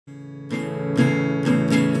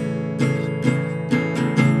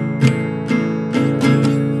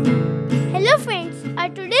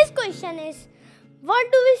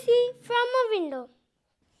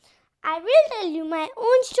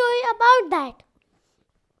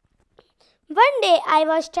One day I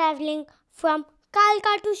was traveling from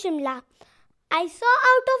Kalka to Shimla. I saw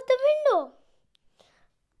out of the window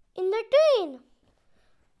in the train.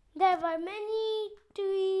 There were many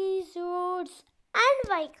trees, roads and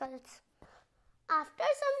vehicles. After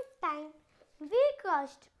some time, we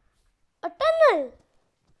crossed a tunnel.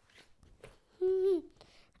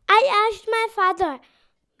 I asked my father,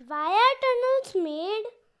 why are tunnels made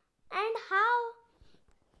and how?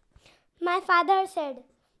 My father said,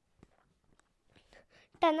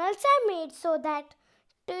 tunnels are made so that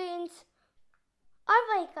trains or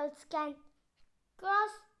vehicles can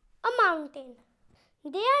cross a mountain.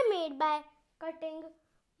 They are made by cutting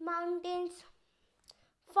mountains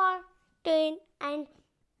for train and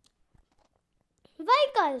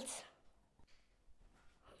vehicles.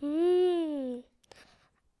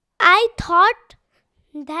 I thought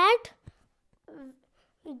that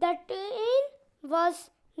the train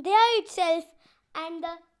was there itself and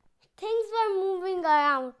the things were moving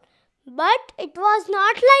around. But it was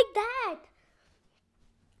not like that.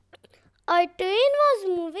 A train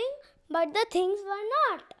was moving, but the things were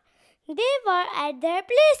not. They were at their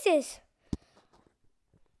places.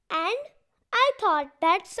 And I thought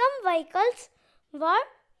that some vehicles were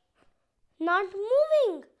not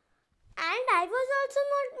moving. And I was also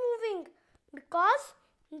not moving because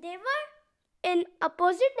they were in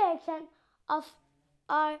opposite direction of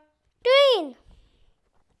our train.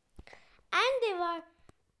 And they were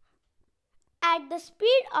at the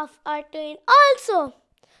speed of our train also.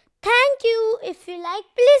 Thank you. If you like,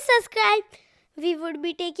 please subscribe. We would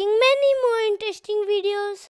be taking many more interesting videos.